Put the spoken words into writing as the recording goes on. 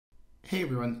Hey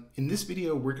everyone, in this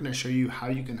video we're going to show you how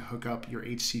you can hook up your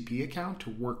HCP account to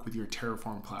work with your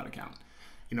Terraform Cloud account.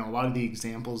 A lot of the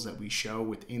examples that we show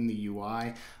within the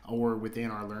UI or within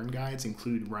our Learn guides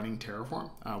include running Terraform,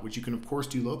 which you can of course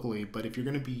do locally, but if you're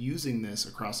going to be using this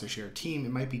across a shared team,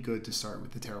 it might be good to start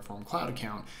with the Terraform Cloud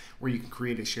account where you can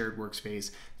create a shared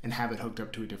workspace and have it hooked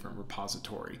up to a different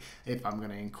repository if I'm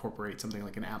going to incorporate something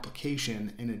like an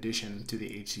application in addition to the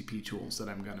HCP tools that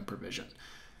I'm going to provision.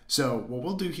 So what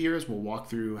we'll do here is we'll walk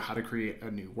through how to create a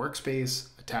new workspace,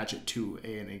 attach it to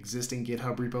an existing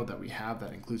GitHub repo that we have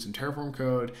that includes some Terraform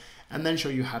code, and then show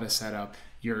you how to set up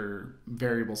your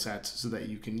variable sets so that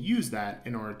you can use that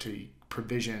in order to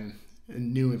provision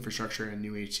new infrastructure and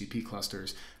new HCP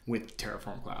clusters with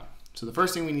Terraform Cloud. So the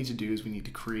first thing we need to do is we need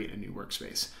to create a new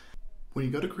workspace. When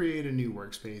you go to create a new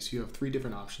workspace, you have three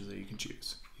different options that you can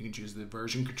choose. You can choose the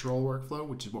version control workflow,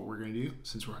 which is what we're going to do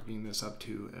since we're hooking this up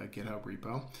to a GitHub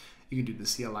repo. You can do the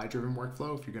CLI driven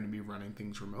workflow if you're going to be running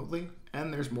things remotely.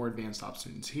 And there's more advanced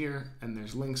options here, and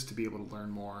there's links to be able to learn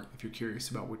more if you're curious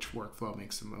about which workflow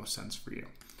makes the most sense for you.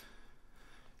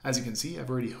 As you can see,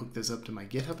 I've already hooked this up to my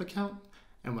GitHub account,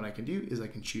 and what I can do is I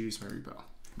can choose my repo.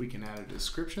 We can add a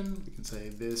description. We can say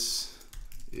this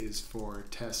is for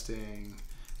testing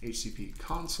HCP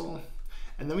Consul.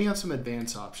 And then we have some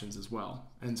advanced options as well.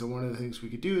 And so one of the things we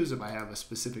could do is if I have a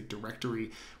specific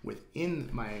directory within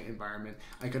my environment,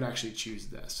 I could actually choose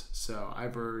this. So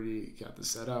I've already got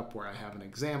this set up where I have an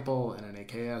example and an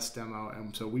AKS demo.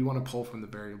 And so we want to pull from the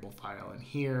variable file in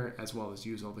here, as well as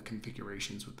use all the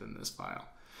configurations within this file.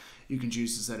 You can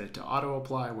choose to set it to auto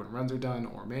apply when runs are done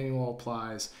or manual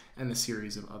applies, and a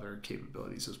series of other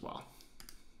capabilities as well.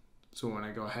 So when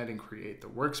I go ahead and create the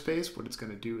workspace, what it's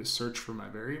going to do is search for my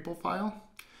variable file.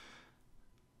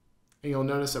 And you'll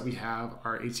notice that we have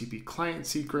our HCP client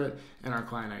secret and our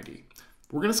client ID.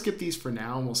 We're going to skip these for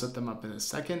now and we'll set them up in a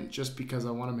second just because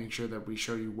I want to make sure that we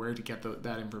show you where to get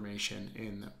that information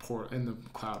in the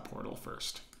cloud portal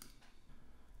first.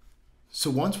 So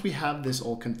once we have this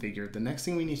all configured, the next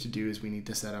thing we need to do is we need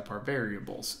to set up our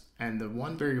variables. And the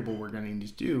one variable we're going to need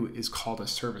to do is called a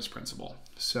service principal.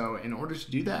 So in order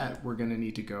to do that, we're going to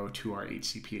need to go to our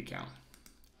HCP account.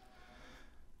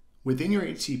 Within your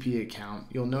HCP account,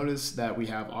 you'll notice that we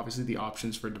have obviously the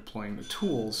options for deploying the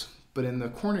tools, but in the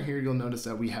corner here, you'll notice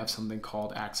that we have something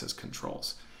called access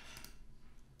controls.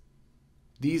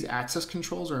 These access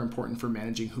controls are important for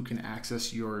managing who can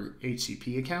access your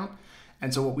HCP account.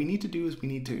 And so what we need to do is we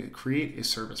need to create a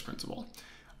service principal.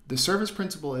 The service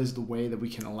principal is the way that we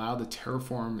can allow the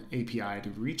Terraform API to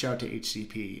reach out to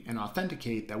HCP and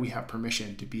authenticate that we have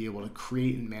permission to be able to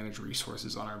create and manage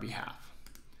resources on our behalf.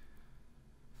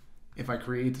 If I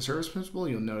create the service principal,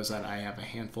 you'll notice that I have a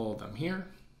handful of them here.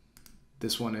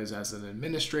 This one is as an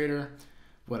administrator.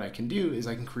 What I can do is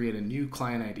I can create a new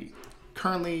client ID.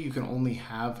 Currently, you can only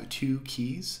have 2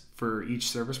 keys for each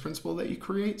service principal that you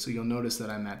create. So you'll notice that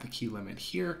I'm at the key limit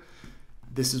here.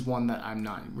 This is one that I'm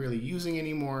not really using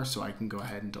anymore, so I can go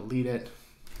ahead and delete it.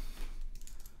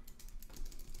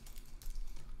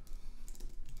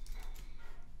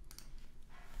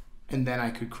 And then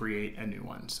I could create a new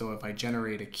one. So if I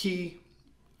generate a key,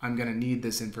 I'm going to need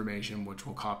this information, which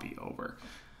will copy over.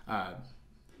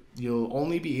 You'll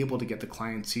only be able to get the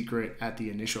client secret at the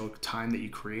initial time that you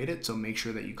create it, so make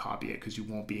sure that you copy it because you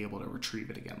won't be able to retrieve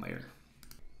it again later.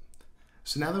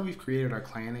 So now that we've created our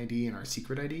client ID and our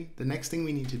secret ID, the next thing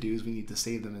we need to do is we need to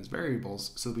save them as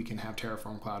variables so we can have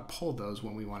Terraform Cloud pull those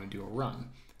when we want to do a run.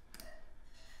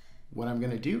 What I'm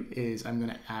going to do is I'm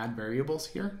going to add variables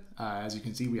here. As you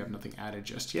can see, we have nothing added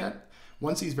just yet.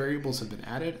 Once these variables have been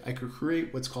added, I could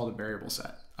create what's called a variable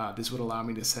set. This would allow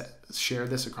me to share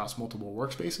this across multiple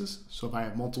workspaces. So if I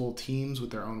have multiple teams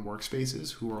with their own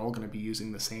workspaces who are all going to be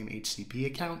using the same HCP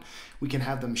account, we can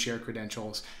have them share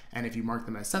credentials. And if you mark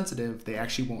them as sensitive, they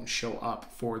actually won't show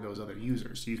up for those other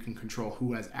users. So you can control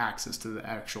who has access to the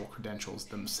actual credentials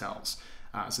themselves.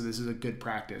 So this is a good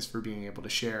practice for being able to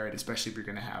share it, especially if you're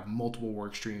going to have multiple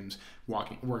work streams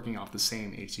working off the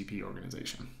same HCP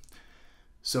organization.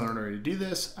 So in order to do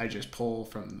this, I just pull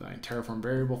from the Terraform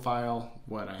variable file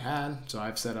what I had. So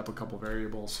I've set up a couple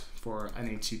variables for an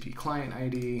HCP client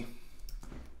ID,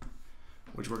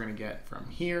 which we're going to get from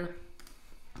here.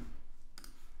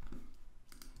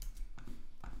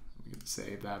 We can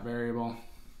save that variable.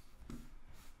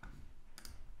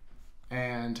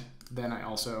 And then I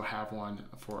also have one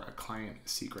for a client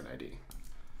secret ID.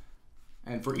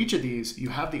 And for each of these, you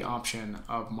have the option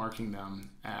of marking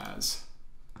them as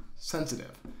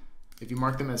sensitive. If you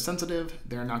mark them as sensitive,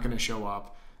 they're not going to show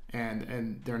up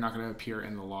and they're not going to appear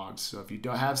in the logs. So if you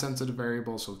don't have sensitive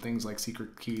variables, so things like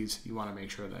secret keys, you want to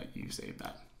make sure that you save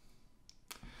that.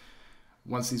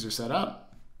 Once these are set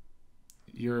up,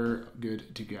 you're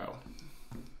good to go.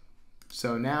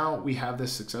 So now we have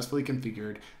this successfully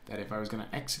configured that if I was going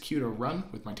to execute a run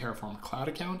with my Terraform Cloud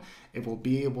account, it will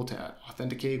be able to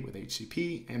authenticate with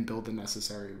HCP and build the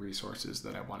necessary resources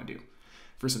that I want to do.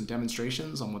 For some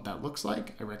demonstrations on what that looks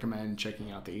like, I recommend checking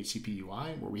out the HCP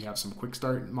UI, where we have some quick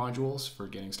start modules for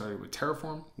getting started with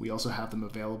Terraform. We also have them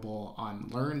available on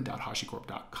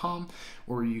learn.hashicorp.com,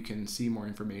 where you can see more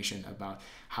information about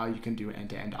how you can do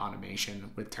end-to-end automation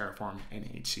with Terraform and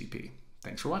HCP.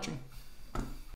 Thanks for watching.